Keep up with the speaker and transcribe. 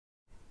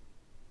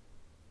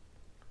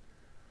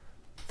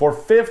For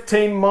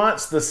 15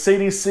 months, the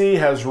CDC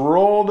has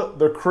ruled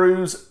the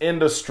cruise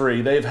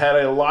industry. They've had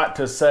a lot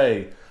to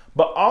say.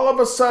 But all of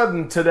a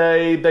sudden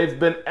today, they've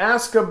been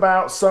asked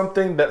about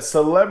something that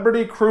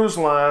Celebrity Cruise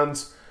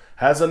Lines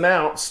has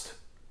announced,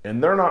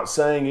 and they're not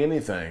saying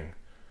anything.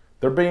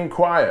 They're being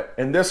quiet.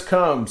 And this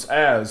comes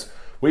as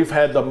we've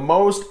had the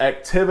most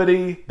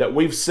activity that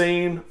we've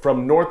seen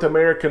from North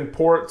American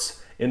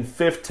ports in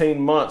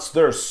 15 months.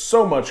 There's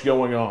so much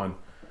going on.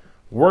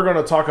 We're going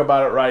to talk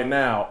about it right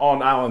now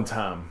on Island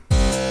Time.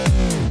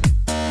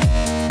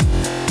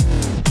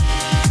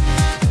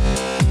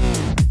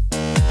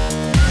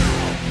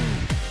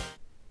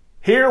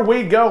 Here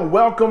we go.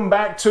 Welcome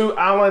back to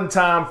Island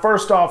Time.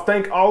 First off,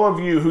 thank all of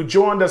you who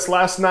joined us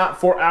last night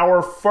for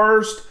our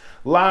first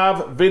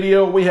live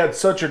video. We had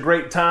such a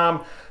great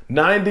time.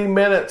 90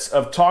 minutes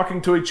of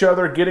talking to each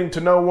other, getting to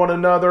know one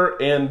another,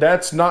 and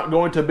that's not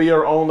going to be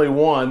our only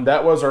one.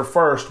 That was our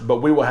first,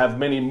 but we will have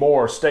many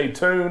more. Stay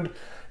tuned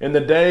in the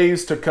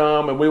days to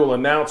come, and we will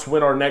announce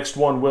when our next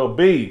one will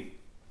be.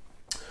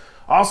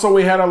 Also,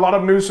 we had a lot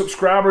of new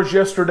subscribers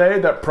yesterday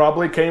that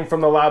probably came from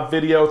the live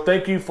video.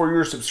 Thank you for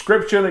your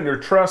subscription and your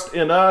trust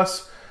in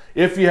us.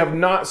 If you have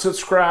not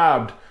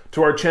subscribed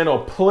to our channel,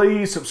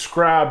 please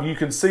subscribe. You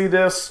can see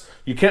this.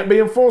 You can't be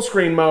in full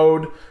screen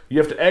mode. You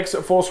have to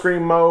exit full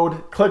screen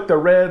mode, click the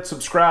red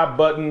subscribe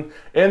button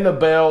and the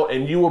bell,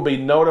 and you will be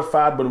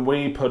notified when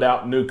we put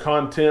out new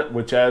content,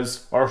 which,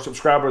 as our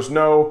subscribers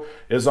know,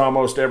 is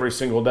almost every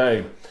single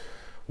day.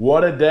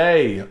 What a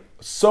day.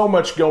 So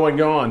much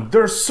going on.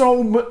 There's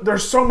so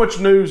much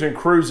news in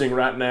cruising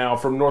right now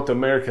from North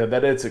America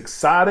that it's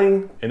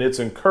exciting and it's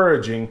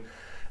encouraging.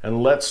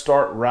 And let's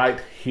start right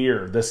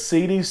here. The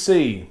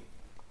CDC,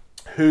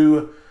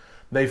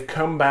 they've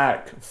come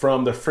back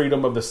from the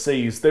Freedom of the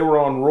Seas. They were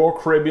on Royal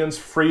Caribbean's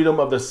Freedom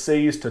of the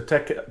Seas to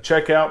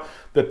check out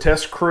the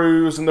test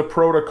cruise and the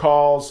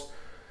protocols.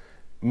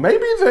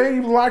 Maybe they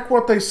like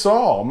what they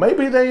saw.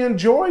 Maybe they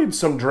enjoyed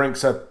some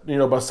drinks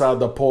beside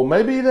the pool.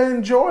 Maybe they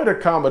enjoyed a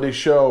comedy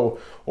show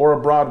or a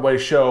Broadway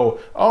show.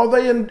 Oh,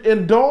 they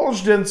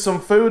indulged in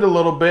some food a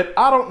little bit.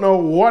 I don't know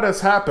what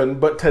has happened,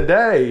 but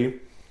today,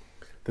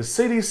 the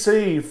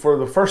CDC, for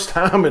the first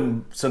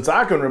time since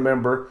I can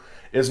remember,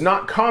 is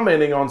not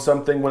commenting on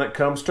something when it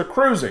comes to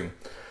cruising.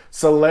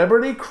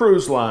 Celebrity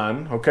Cruise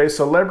Line,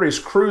 Celebrity's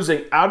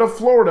cruising out of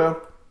Florida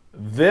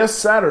this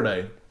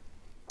Saturday.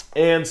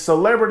 And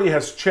Celebrity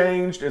has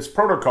changed its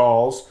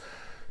protocols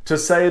to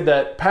say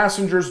that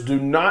passengers do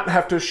not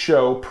have to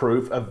show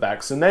proof of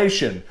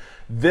vaccination.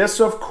 This,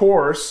 of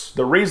course,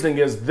 the reasoning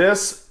is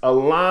this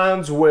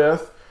aligns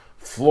with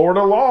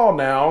Florida law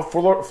now.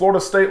 Florida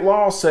state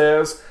law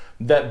says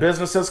that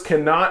businesses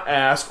cannot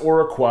ask or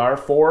require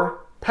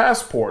for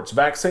passports,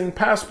 vaccine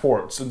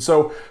passports. And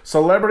so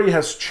Celebrity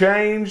has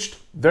changed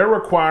their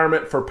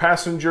requirement for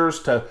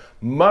passengers to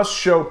must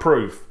show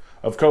proof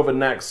of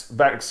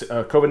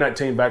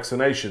COVID-19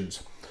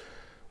 vaccinations.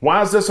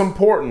 Why is this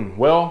important?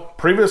 Well,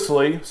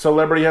 previously,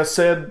 Celebrity has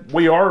said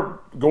we are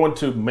going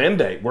to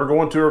mandate, we're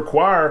going to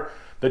require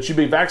that you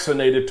be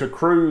vaccinated to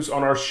cruise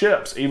on our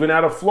ships, even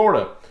out of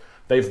Florida.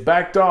 They've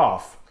backed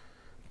off.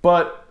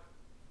 But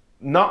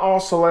not all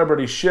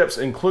Celebrity ships,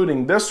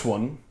 including this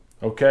one,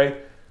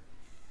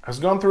 has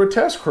gone through a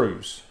test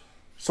cruise.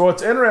 So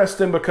it's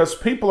interesting because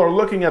people are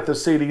looking at the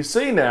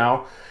CDC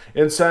now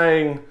and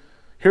saying,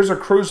 here's a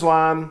cruise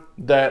line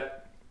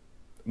that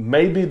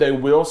maybe they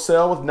will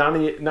sell with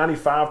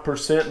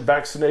 95%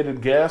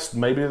 vaccinated guests.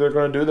 Maybe they're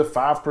going to do the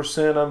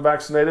 5%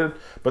 unvaccinated,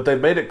 but they've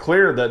made it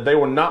clear that they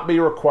will not be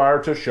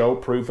required to show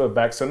proof of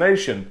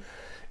vaccination.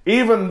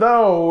 Even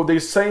though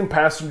these same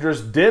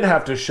passengers did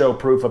have to show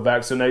proof of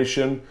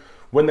vaccination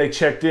when they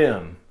checked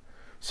in.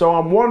 So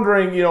I'm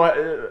wondering,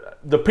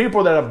 the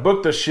people that have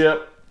booked the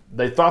ship,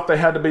 they thought they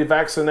had to be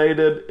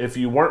vaccinated. If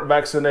you weren't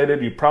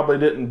vaccinated, you probably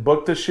didn't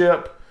book the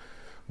ship.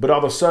 But all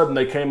of a sudden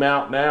they came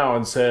out now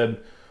and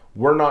said,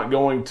 we're not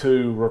going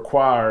to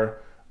require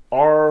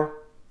our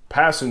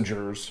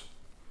passengers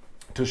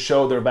to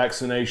show their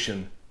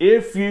vaccination.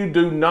 If you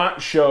do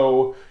not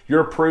show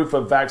your proof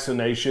of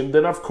vaccination,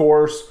 then of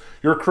course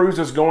your cruise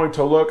is going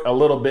to look a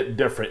little bit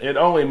different. It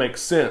only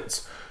makes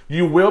sense.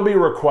 You will be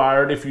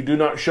required if you do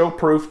not show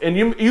proof, and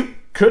you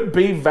could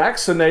be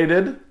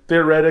vaccinated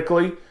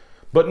theoretically,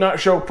 but not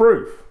show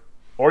proof,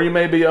 or you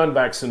may be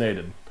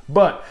unvaccinated.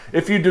 But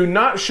if you do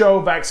not show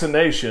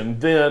vaccination,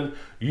 then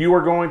you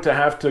are going to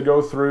have to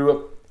go through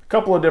a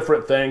couple of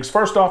different things.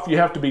 First off, you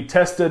have to be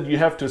tested. You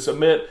have to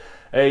submit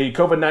a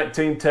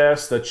COVID-19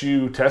 test that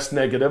you test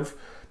negative.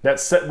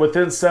 That's set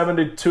within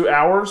 72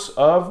 hours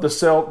of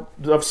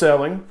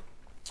sailing.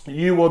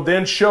 You will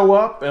then show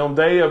up on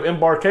the day of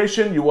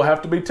embarkation. You will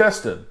have to be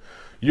tested.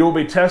 You will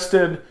be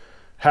tested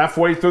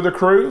halfway through the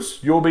cruise.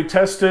 You will be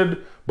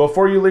tested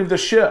before you leave the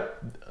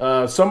ship.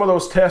 Some of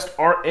those tests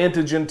are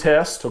antigen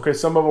tests.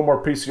 Some of them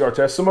are PCR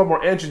tests. Some of them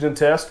are antigen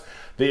tests.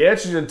 The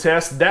antigen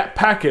test, that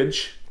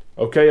package,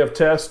 of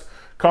tests,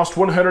 cost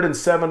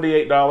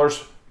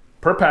 $178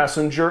 per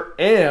passenger,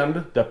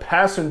 and the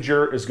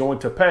passenger is going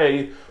to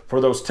pay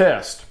for those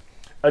tests.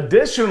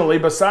 Additionally,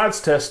 besides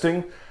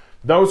testing,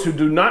 Those who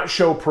do not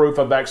show proof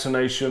of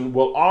vaccination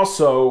will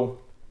also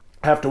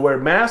have to wear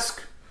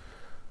masks,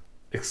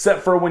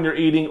 except for when you're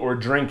eating or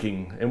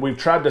drinking. And we've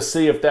tried to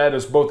see if that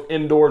is both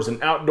indoors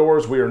and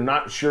outdoors. We are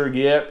not sure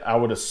yet. I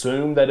would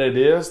assume that it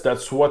is.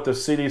 That's what the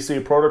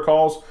CDC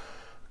protocols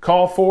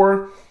call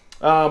for.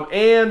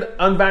 And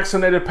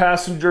unvaccinated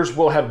passengers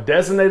will have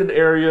designated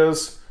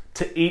areas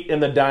to eat in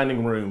the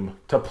dining room,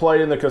 to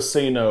play in the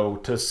casino,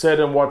 to sit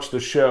and watch the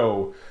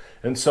show.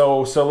 And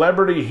so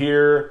Celebrity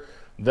here,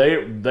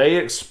 they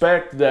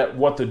expect that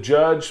what the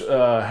judge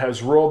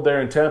has ruled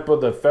there in Tampa,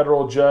 the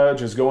federal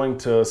judge, is going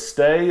to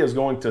stay, is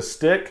going to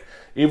stick,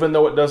 even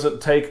though it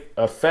doesn't take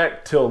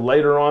effect till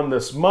later on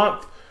this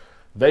month.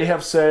 They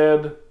have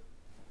said,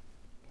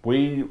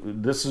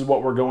 this is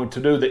what we're going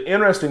to do. The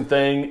interesting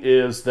thing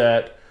is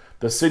that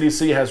the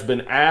CDC has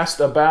been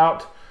asked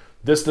about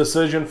this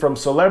decision from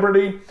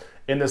Celebrity,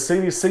 and the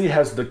CDC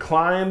has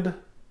declined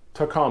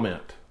to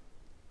comment.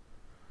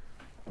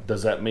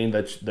 Does that mean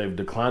that they've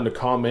declined to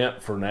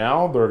comment for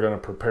now? They're going to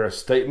prepare a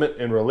statement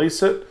and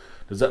release it?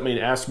 Does that mean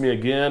ask me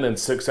again in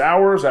 6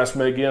 hours? Ask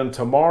me again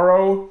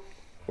tomorrow?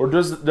 Or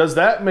does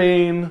that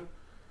mean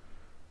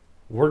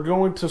we're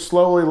going to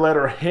slowly let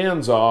our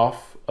hands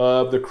off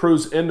of the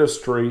cruise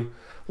industry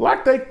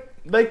like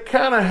they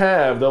kind of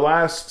have the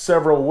last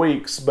several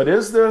weeks? But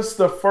is this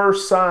the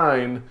first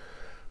sign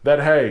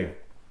that, hey,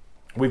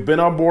 we've been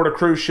on board a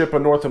cruise ship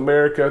in North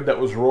America that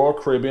was Royal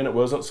Caribbean, it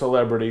wasn't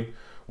Celebrity.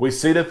 We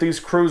see that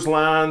these cruise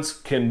lines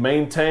can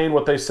maintain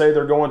what they say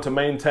they're going to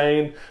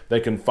maintain.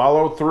 They can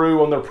follow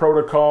through on their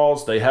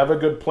protocols. They have a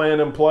good plan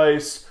in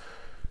place.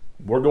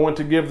 We're going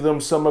to give them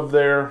some of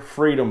their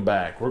freedom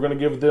back. We're going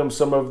to give them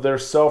some of their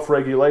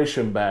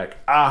self-regulation back.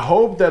 I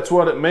hope that's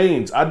what it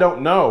means. I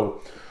don't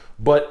know.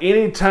 But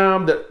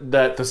anytime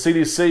that the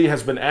CDC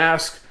has been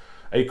asked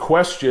a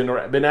question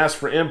or been asked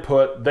for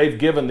input, they've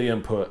given the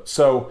input.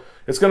 So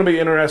it's going to be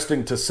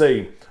interesting to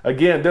see.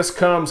 Again, this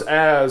comes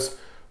as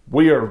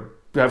we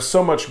have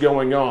so much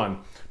going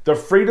on. The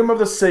Freedom of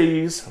the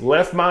Seas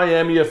left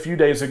Miami a few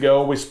days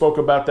ago. We spoke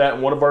about that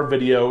in one of our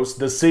videos.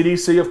 The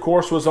CDC, of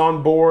course, was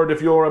on board.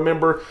 If you'll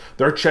remember,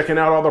 they're checking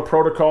out all the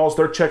protocols.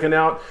 They're checking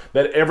out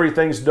that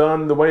everything's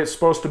done the way it's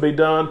supposed to be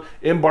done.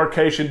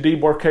 Embarkation,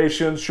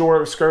 debarkation,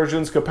 shore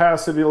excursions,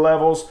 capacity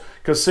levels,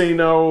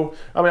 casino,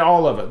 I mean,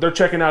 all of it. They're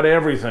checking out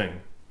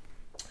everything.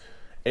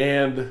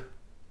 And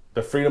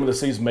the Freedom of the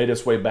Seas made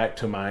its way back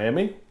to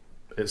Miami.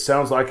 It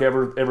sounds like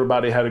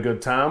everybody had a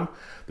good time.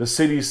 The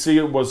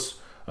CDC was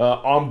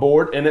on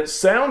board, and it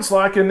sounds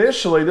like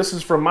initially, this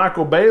is from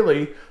Michael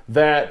Bailey,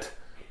 that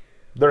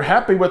they're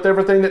happy with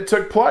everything that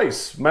took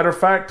place. Matter of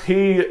fact,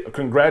 he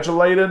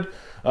congratulated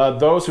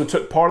those who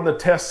took part in the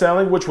test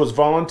sailing, which was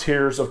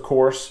volunteers, of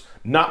course,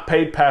 not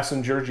paid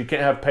passengers. You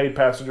can't have paid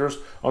passengers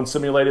on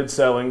simulated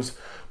sailings.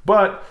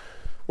 But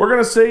we're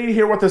going to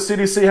hear what the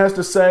CDC has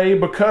to say,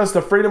 because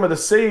the Freedom of the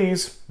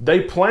Seas, they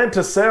plan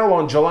to sail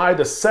on July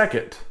the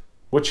 2nd,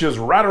 which is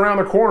right around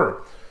the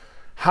corner.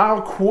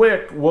 How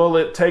quick will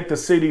it take the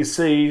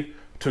CDC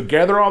to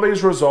gather all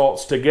these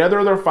results, to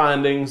gather their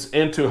findings,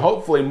 and to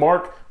hopefully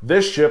mark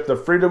this ship, the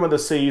Freedom of the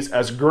Seas,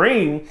 as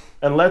green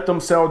and let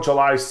them sail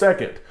July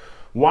 2nd?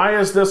 Why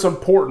is this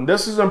important?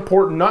 This is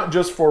important not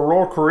just for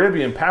Royal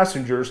Caribbean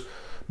passengers,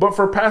 but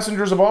for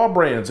passengers of all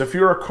brands. If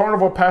you're a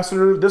Carnival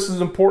passenger, this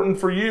is important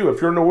for you.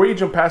 If you're a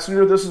Norwegian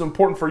passenger, this is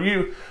important for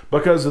you,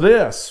 because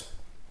this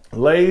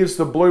lays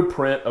the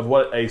blueprint of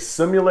what a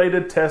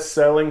simulated test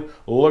sailing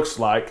looks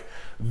like.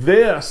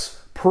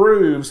 This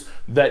proves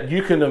that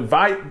you can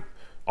invite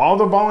all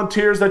the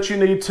volunteers that you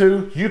need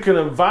to. You can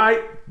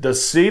invite the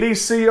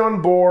CDC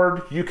on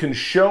board. You can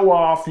show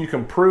off. You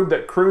can prove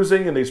that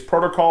cruising and these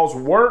protocols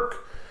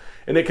work.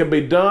 And it can be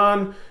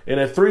done in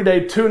a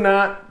 3-day,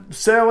 2-night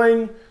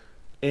sailing.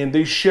 And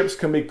these ships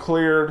can be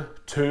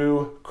cleared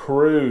to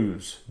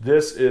cruise.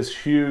 This is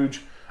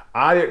huge.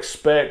 I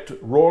expect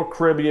Royal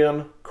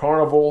Caribbean,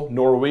 Carnival,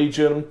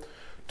 Norwegian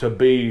to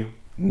be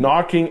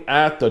knocking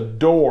at the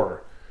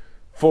door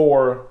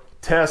for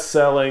test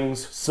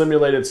sailings,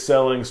 simulated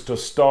sailings to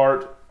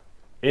start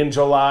in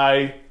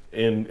July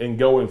and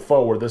going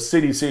forward. The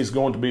CDC is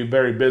going to be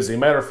very busy.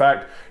 Matter of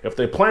fact, if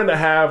they plan to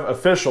have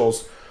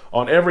officials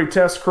on every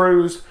test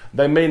cruise,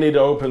 they may need to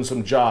open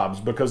some jobs,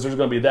 because there's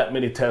going to be that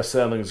many test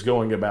sailings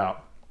going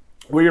about.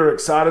 We are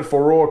excited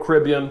for Royal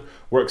Caribbean.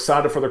 We're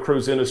excited for the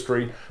cruise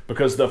industry,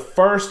 because the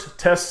first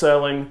test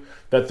sailing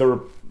that there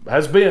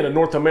has been in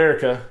North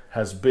America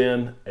has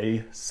been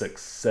a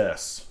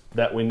success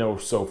that we know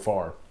so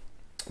far.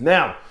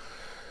 Now,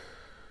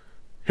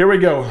 here we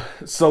go.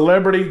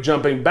 Celebrity,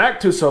 jumping back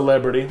to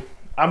Celebrity.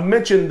 I've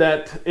mentioned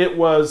that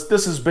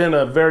this has been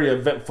a very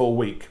eventful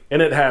week,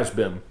 and it has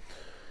been.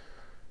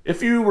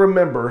 If you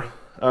remember,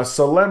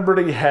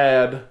 Celebrity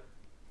had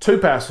 2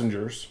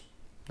 passengers,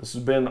 this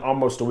has been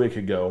almost a week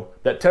ago,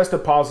 that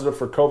tested positive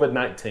for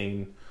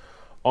COVID-19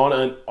 on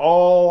an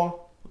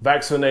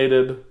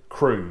all-vaccinated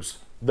cruise.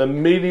 The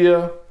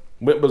media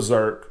went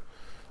berserk,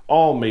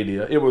 all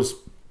media. It was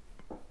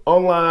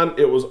online,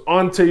 it was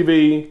on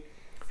TV.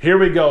 Here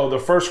we go. The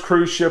first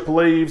cruise ship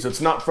leaves. It's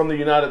not from the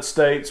United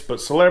States, but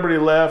Celebrity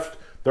left.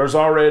 There's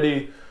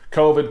already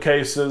COVID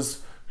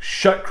cases.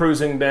 Shut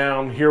cruising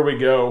down. Here we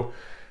go.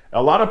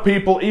 A lot of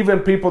people, even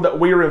people that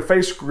we are in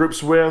face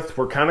groups with,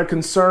 were kind of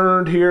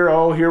concerned here.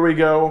 Oh, here we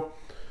go.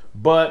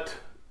 But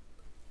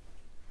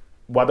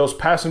while those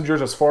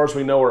passengers, as far as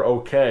we know, are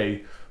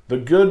okay, the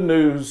good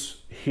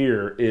news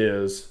here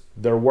is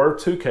there were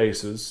 2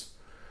 cases.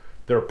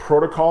 There are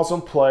protocols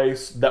in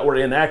place that were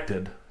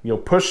enacted. You know,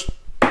 push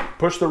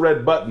the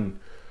red button.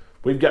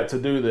 We've got to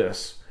do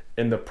this.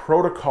 And the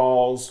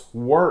protocols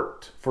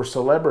worked for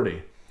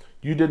Celebrity.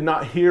 You did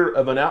not hear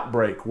of an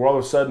outbreak where all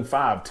of a sudden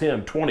 5,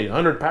 10, 20,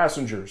 100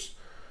 passengers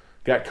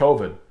got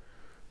COVID.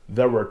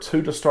 There were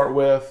 2 to start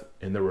with,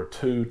 and there were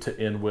 2 to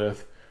end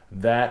with.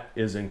 That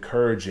is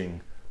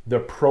encouraging. The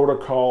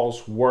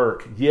protocols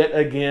work. Yet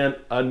again,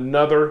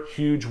 another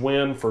huge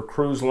win for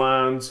cruise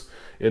lines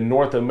in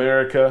North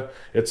America.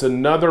 It's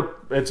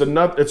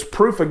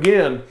proof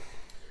again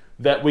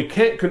that we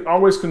can't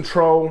always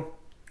control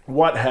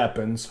what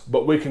happens,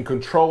 but we can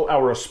control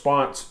our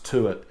response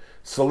to it.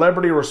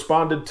 Celebrity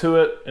responded to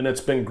it, and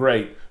it's been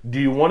great. Do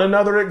you want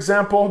another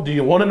example? Do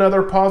you want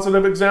another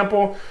positive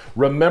example?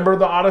 Remember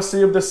the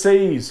Odyssey of the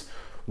Seas.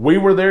 We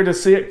were there to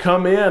see it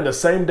come in the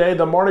same day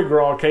the Mardi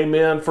Gras came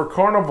in for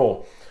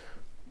Carnival.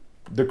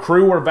 The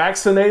crew were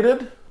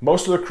vaccinated.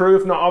 Most of the crew,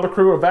 if not all the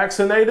crew, were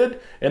vaccinated,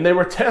 and they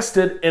were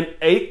tested, and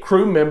 8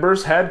 crew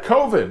members had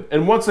COVID.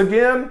 And once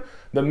again,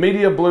 the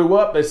media blew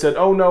up. They said,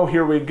 oh no,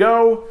 here we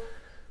go.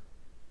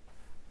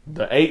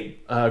 The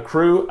 8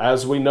 crew,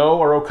 as we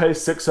know, are okay.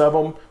 6 of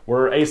them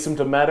were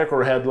asymptomatic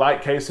or had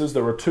light cases.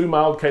 There were 2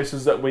 mild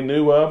cases that we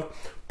knew of.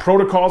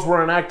 Protocols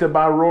were enacted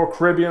by Royal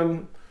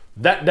Caribbean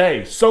that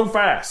day, so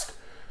fast.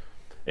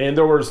 And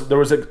there was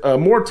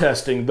more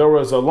testing. There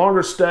was a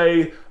longer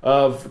stay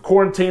of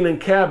quarantine in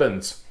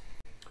cabins.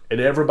 And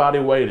everybody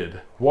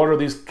waited. What are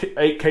these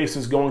 8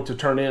 cases going to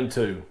turn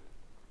into?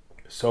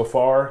 So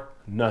far,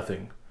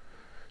 nothing.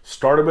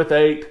 Started with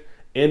 8,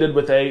 ended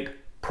with 8,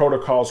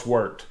 protocols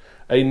worked.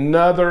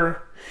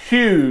 Another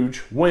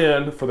huge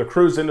win for the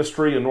cruise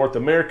industry in North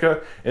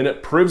America, and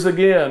it proves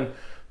again,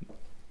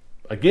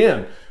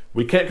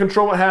 we can't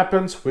control what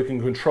happens, we can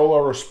control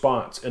our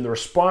response. And the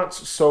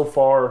response so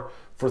far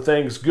for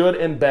things good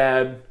and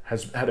bad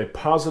has had a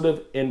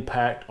positive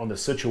impact on the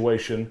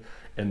situation.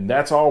 And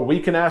that's all we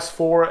can ask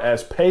for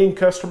as paying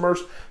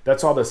customers.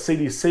 That's all the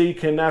CDC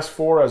can ask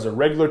for as a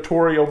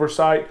regulatory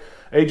oversight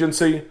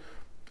agency.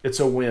 It's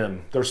a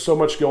win. There's so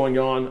much going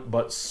on,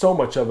 but so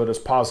much of it is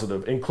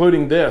positive,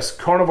 including this.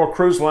 Carnival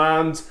Cruise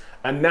Lines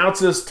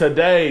announces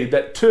today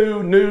that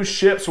 2 new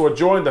ships will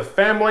join the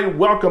family.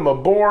 Welcome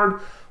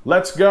aboard.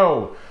 Let's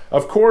go.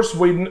 Of course,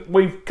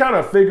 we've kind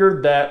of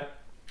figured that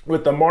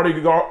with the Mardi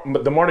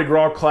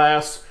Gras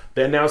class,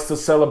 they announced the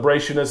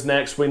Celebration is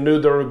next. We knew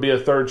there would be a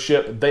 3rd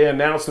ship. They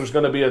announced there's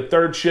going to be a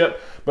 3rd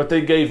ship, but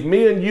they gave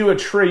me and you a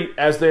treat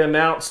as they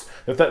announced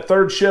that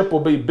 3rd ship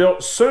will be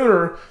built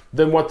sooner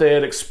than what they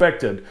had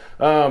expected.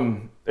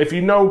 If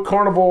you know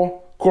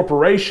Carnival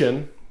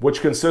Corporation,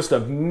 which consists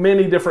of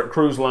many different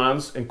cruise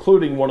lines,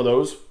 including one of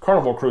those,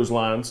 Carnival Cruise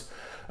Lines,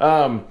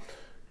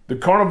 the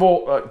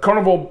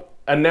Carnival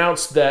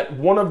announced that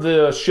one of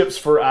the ships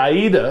for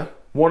AIDA,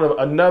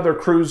 another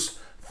cruise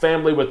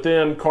family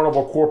within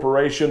Carnival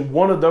Corporation,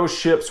 one of those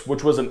ships,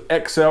 which was an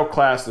XL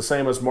class, the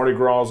same as Mardi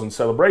Gras and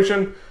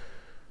Celebration,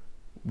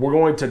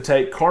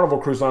 Carnival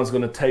Cruise Line is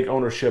going to take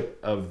ownership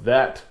of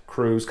that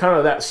cruise, kind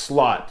of that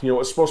slot. You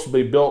know, it's supposed to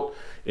be built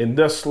in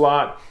this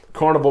slot.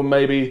 Carnival,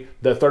 maybe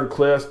the 3rd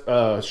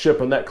class ship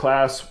in that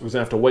class was going to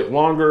have to wait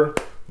longer,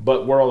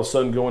 but we're all of a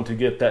sudden going to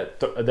get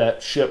that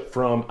ship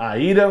from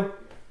AIDA,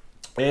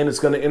 and it's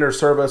going to enter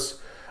service,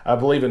 I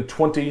believe, in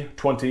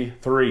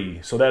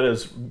 2023. So that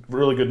is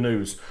really good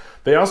news.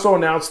 They also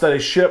announced that a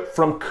ship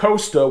from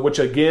Costa, which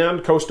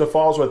again, Costa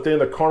falls within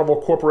the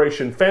Carnival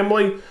Corporation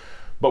family,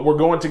 but we're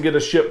going to get a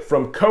ship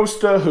from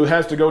Costa who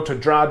has to go to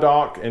dry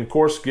dock and, of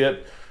course,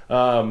 get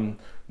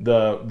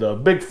the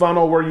big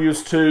funnel we're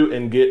used to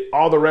and get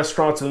all the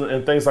restaurants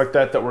and things like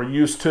that we're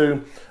used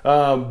to.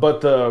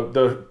 But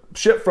the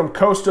ship from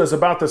Costa is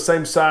about the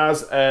same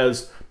size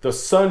as the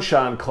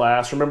Sunshine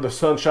class. Remember, the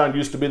Sunshine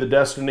used to be the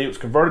Destiny. It was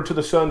converted to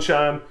the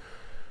Sunshine.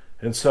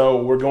 And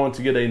so we're going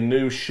to get a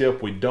new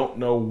ship. We don't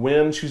know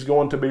when she's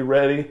going to be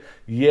ready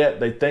yet.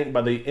 They think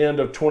by the end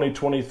of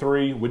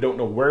 2023. We don't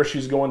know where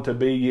she's going to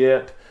be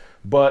yet.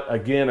 But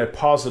again, a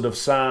positive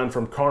sign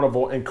from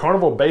Carnival. And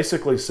Carnival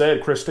basically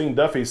said, Christine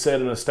Duffy said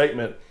in a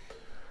statement,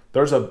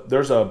 there's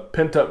a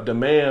pent-up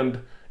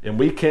demand, and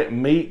we can't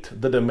meet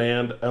the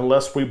demand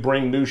unless we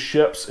bring new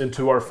ships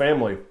into our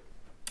family.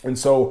 And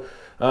so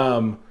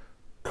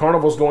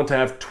Carnival's going to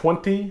have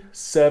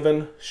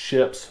 27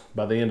 ships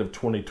by the end of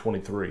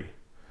 2023,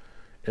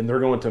 and they're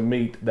going to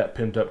meet that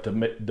pent-up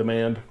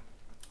demand.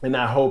 And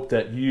I hope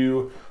that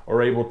you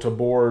are able to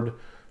board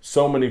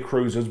so many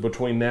cruises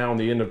between now and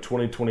the end of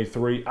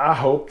 2023. I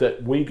hope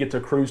that we get to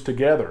cruise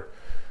together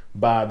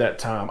by that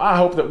time. I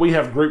hope that we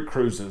have group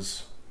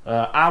cruises.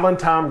 Island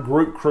time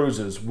group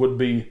cruises would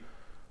be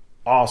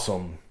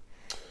awesome.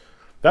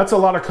 That's a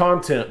lot of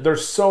content.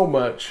 There's so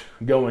much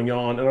going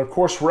on. And of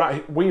course,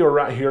 we are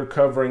right here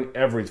covering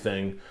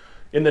everything.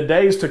 In the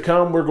days to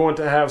come, we're going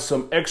to have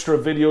some extra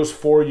videos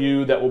for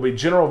you that will be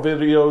general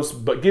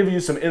videos, but give you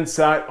some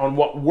insight on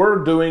what we're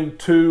doing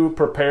to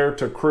prepare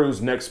to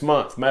cruise next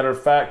month. Matter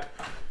of fact,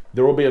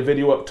 there will be a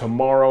video up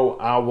tomorrow.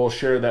 I will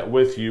share that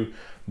with you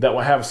that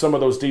will have some of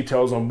those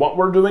details on what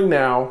we're doing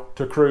now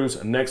to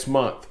cruise next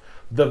month.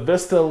 The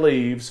Vista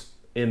leaves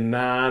in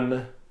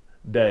 9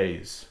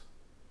 days.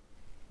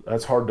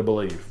 That's hard to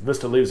believe.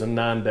 Vista leaves in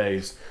 9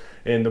 days.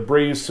 And the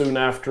Breeze soon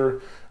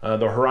after.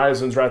 The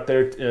Horizon's right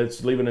there.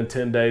 It's leaving in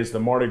 10 days. The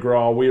Mardi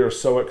Gras. We are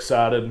so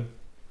excited.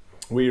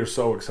 We are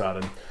so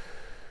excited.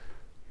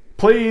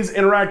 Please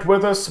interact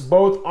with us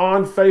both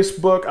on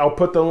Facebook. I'll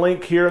put the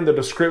link here in the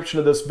description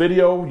of this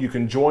video. You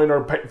can join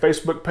our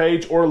Facebook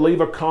page or leave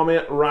a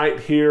comment right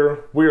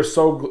here. We are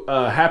so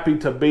happy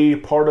to be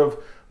part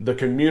of the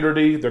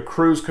community, the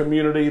cruise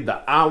community,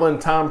 the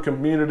island time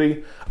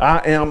community. I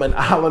am an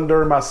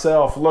islander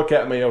myself. Look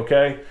at me,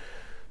 okay?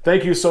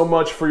 Thank you so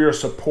much for your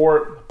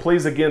support.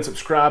 Please again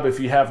subscribe if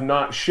you have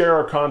not. Share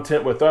our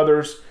content with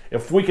others.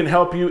 If we can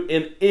help you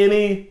in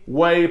any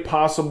way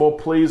possible,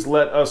 please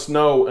let us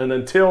know. And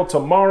until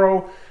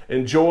tomorrow,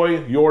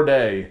 enjoy your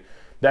day.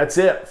 That's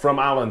it from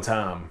Island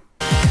Time.